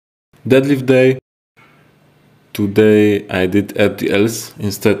deadlift day. Today I did RDLs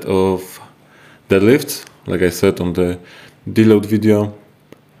instead of deadlifts, like I said on the deload video.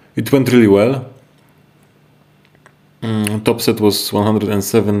 It went really well. Top set was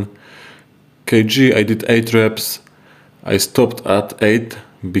 107 kg. I did 8 reps. I stopped at 8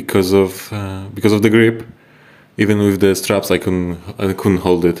 because of the grip. Even with the straps, I couldn't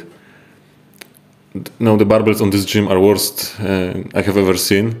hold it. Now the barbells on this gym are worst I have ever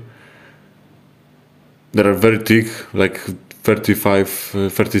seen. They are very thick, like 35,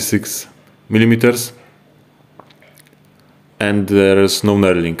 36 millimeters, and there is no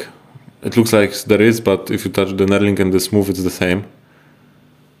knurling. It looks like there is, but if you touch the knurling and the smooth, it's the same.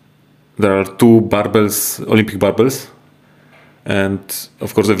 There are 2 barbells, Olympic barbells, and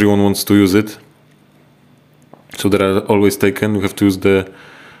of course everyone wants to use it. So they are always taken. You have to use the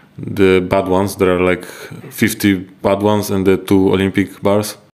bad ones. There are like 50 bad ones and the 2 Olympic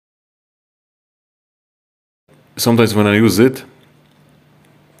bars. Sometimes when I use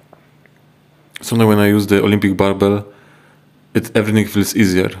the Olympic barbell, everything feels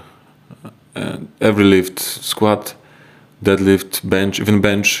easier. Every lift, squat, deadlift, bench, even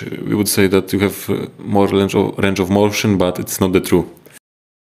bench, we would say that you have more range of motion, but it's not the true.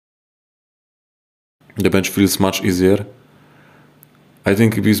 The bench feels much easier. I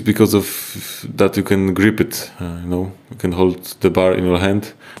think it is because of that you can grip it, you can hold the bar in your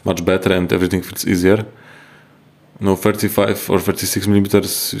hand much better and everything feels easier. 35 or 36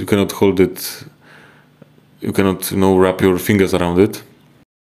 millimeters, you cannot hold it, you cannot, wrap your fingers around it.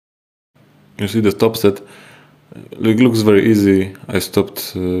 You see the top set, it looks very easy. I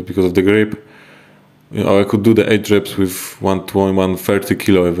stopped because of the grip. I could do the 8 reps with 130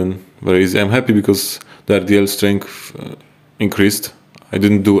 kilo even, very easy. I'm happy because the RDL strength increased. I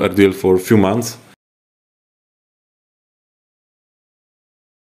didn't do RDL for a few months.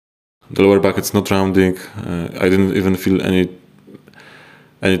 The lower back, it's not rounding. I didn't even feel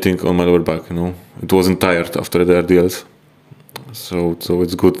anything on my lower back, It wasn't tired after the RDLs. So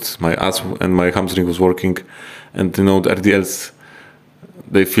it's good. My ass and my hamstring was working, and the RDLs,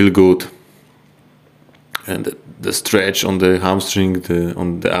 they feel good. And the stretch on the hamstring,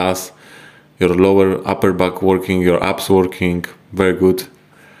 on the ass, your lower upper back working, your abs working, very good.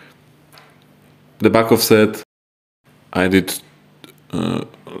 The back of set, I did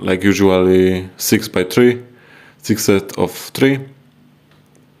like usually 6x3, 6 sets of 3,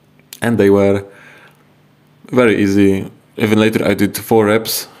 and they were very easy. Even later I did 4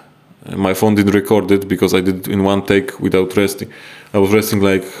 reps. My phone didn't record it because I did it in one take without resting. I was resting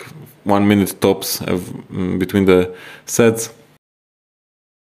like 1 minute tops between the sets.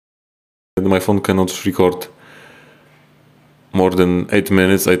 And my phone cannot record more than 8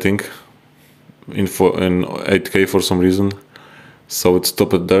 minutes, I think, in 8K for some reason. So it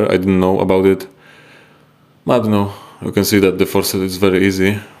stopped there. I didn't know about it. But you can see that the 4 set is very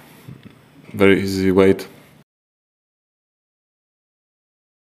easy weight.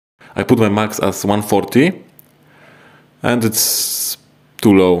 I put my max as 140, and it's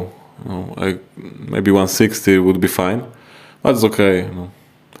too low. Maybe 160 would be fine, but it's okay.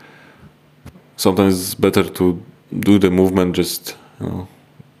 Sometimes it's better to do the movement, just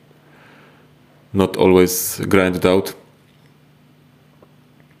not always grind it out.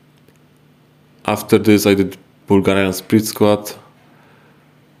 After this, I did Bulgarian split squat,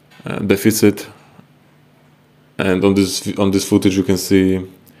 deficit, and on this footage you can see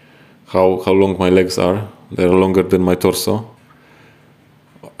how long my legs are. They are longer than my torso.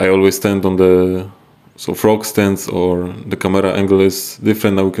 I always stand on so frog stance, or the camera angle is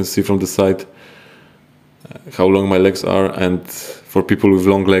different. Now you can see from the side how long my legs are, and for people with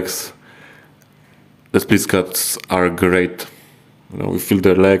long legs, the split squats are great. We feel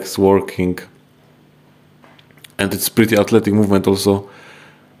their legs working, and it's pretty athletic movement also.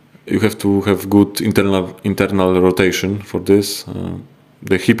 You have to have good internal rotation for this.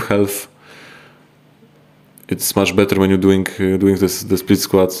 The hip health, it's much better when you're doing the split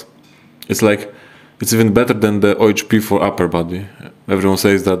squats. It's even better than the OHP for upper body. Everyone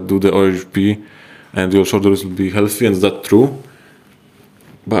says that do the OHP and your shoulders will be healthy, and that's true.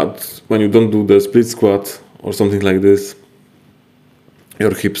 But when you don't do the split squat or something like this,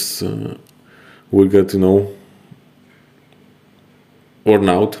 your hips will get worn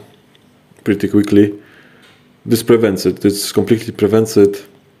out pretty quickly. This prevents it. This completely prevents it.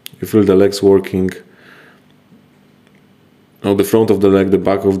 You feel the legs working. The front of the leg, the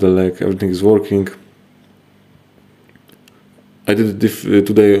back of the leg, everything is working. I did it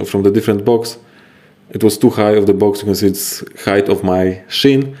today from the different box. It was too high of the box. You can see it's height of my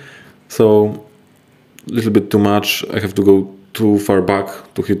shin. So a little bit too much. I have to go too far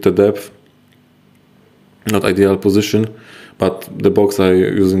back to hit the depth. Not ideal position, but the box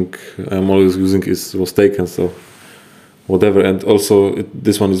I'm always using was taken, so whatever. And also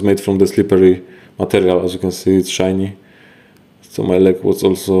this one is made from the slippery material, as you can see, it's shiny. So my leg was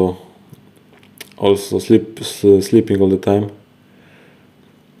also sleeping all the time.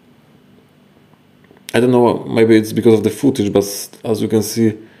 I don't know, maybe it's because of the footage, but as you can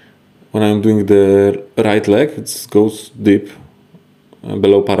see, when I'm doing the right leg, it goes deep,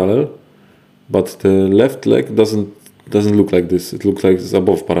 below parallel, but the left leg doesn't look like this. It looks like it's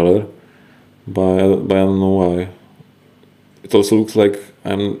above parallel, but I don't know why. It also looks like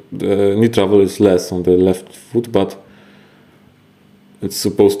the knee travel is less on the left foot, but it's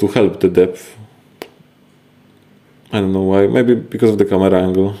supposed to help the depth. I don't know why. Maybe because of the camera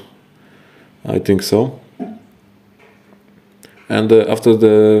angle. I think so. And after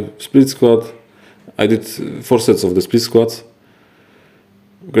the split squat, I did 4 sets of the split squats.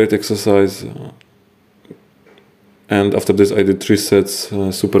 Great exercise. And after this, I did 3 sets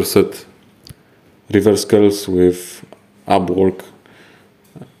superset reverse curls with ab work,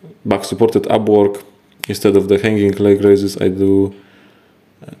 back supported ab work. Instead of the hanging leg raises, I do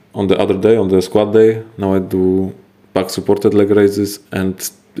on the other day, on the squat day. Now I do back supported leg raises, and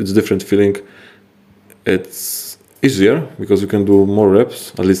it's different feeling. It's easier because you can do more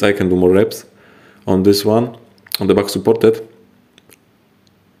reps, at least I can do more reps on this one, on the back supported.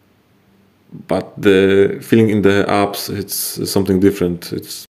 But the feeling in the abs, it's something different.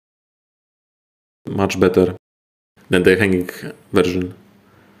 It's much better than the hanging version.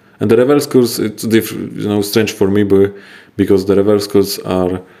 And the reverse curls, it's different, strange for me, because the reverse curls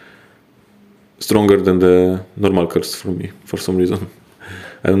are stronger than the normal curls for me, for some reason.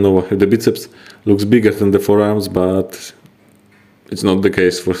 I don't know why. The biceps looks bigger than the forearms, but it's not the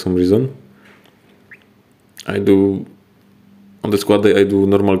case for some reason. On the squat day, I do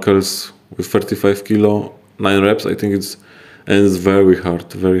normal curls with 35 kilo, 9 reps. I think it's very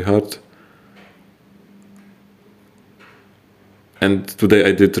hard, very hard. And today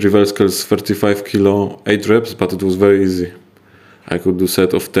I did reverse curls 35 kilo, 8 reps, but it was very easy. I could do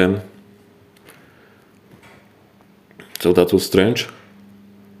set of 10. So that was strange.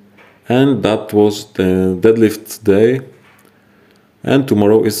 And that was the deadlift day. And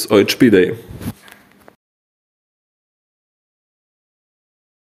tomorrow is OHP day.